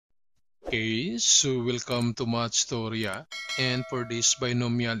Okay, so welcome to Mathstoria. And for this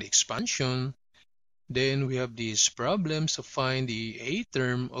binomial expansion, then we have these problems to find the A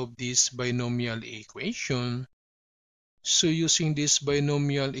term of this binomial equation. So using this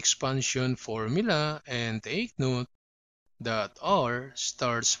binomial expansion formula, and take note that R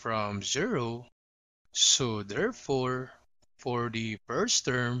starts from 0. So therefore, for the first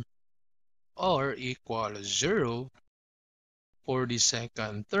term, R equals 0. For the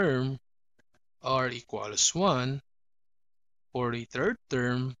second term, R equals 1. For the third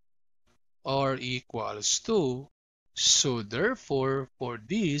term, R equals 2. So therefore, for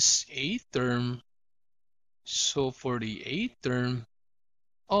this eighth term, for the eighth term,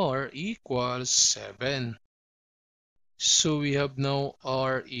 R equals 7. So we have now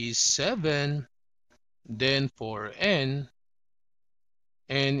R is 7. Then for N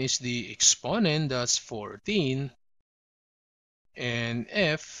is the exponent, that's 14. And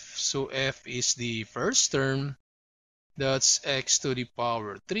F, so F is the first term, that's x to the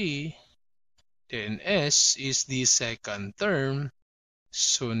power 3. Then S is the second term,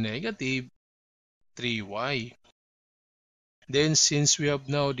 so negative 3y. Then since we have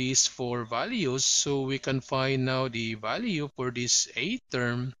now these four values, so we can find now the value for this eighth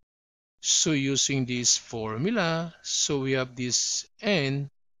term. So using this formula, so we have this N,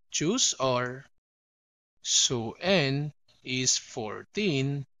 choose R. So N is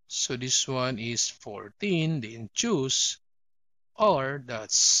 14. So this one is 14, then choose R,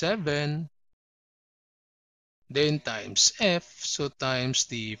 that's 7. Then times F, so times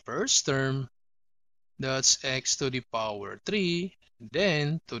the first term, that's x to the power 3,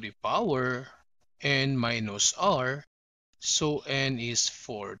 then to the power n minus r. So n is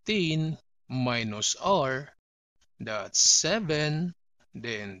 14 minus r, that's 7,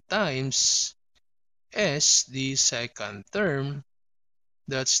 then times s, the second term,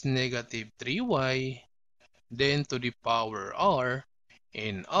 that's negative 3y, then to the power r,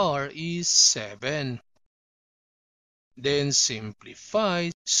 and r is 7. Then simplify.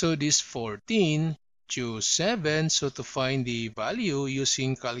 So this 14, choose 7. So to find the value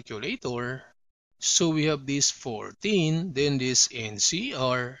using calculator, so we have this 14, then this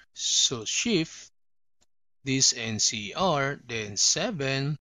NCR. So shift this NCR, then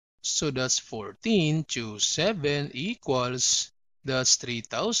 7. So that's 14, choose 7 equals, that's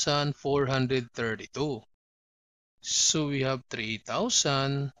 3,432. So we have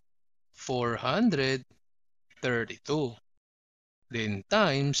 3,432. Then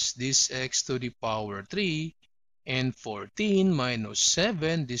times this x to the power 3 and 14 minus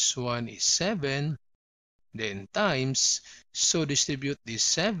 7, this one is 7. Then times, so distribute this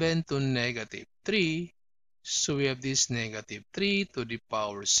 7 to negative 3. So we have this negative 3 to the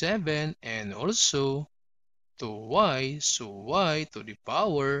power 7 and also to y, so y to the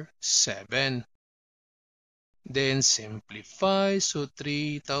power 7. Then simplify, so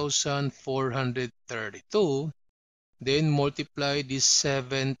 3,432. Then multiply this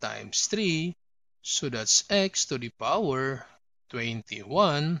 7 times 3. So that's x to the power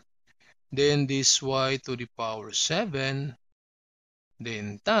 21. Then this y to the power 7.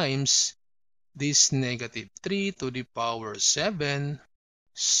 Then times this negative 3 to the power 7.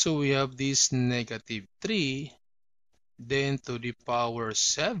 So we have this negative 3. Then to the power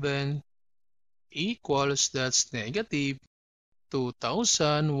 7 equals, that's negative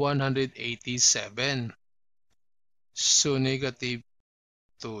 2,187. So negative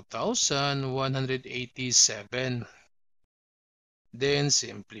 2,187. Then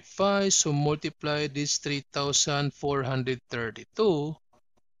simplify, so multiply this 3,432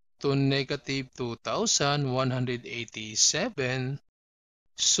 to negative 2,187.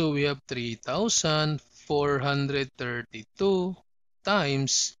 So we have 3,432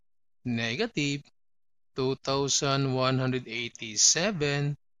 times negative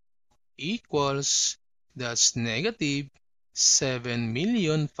 2,187 equals, that's negative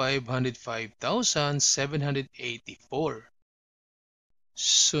 7,505,784.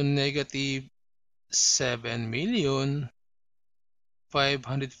 So negative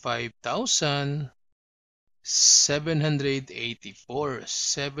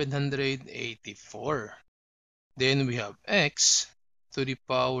Then we have x to the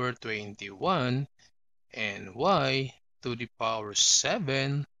power 21 and y to the power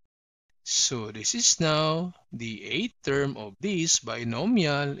 7. So this is now the eighth term of this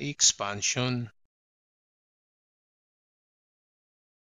binomial expansion.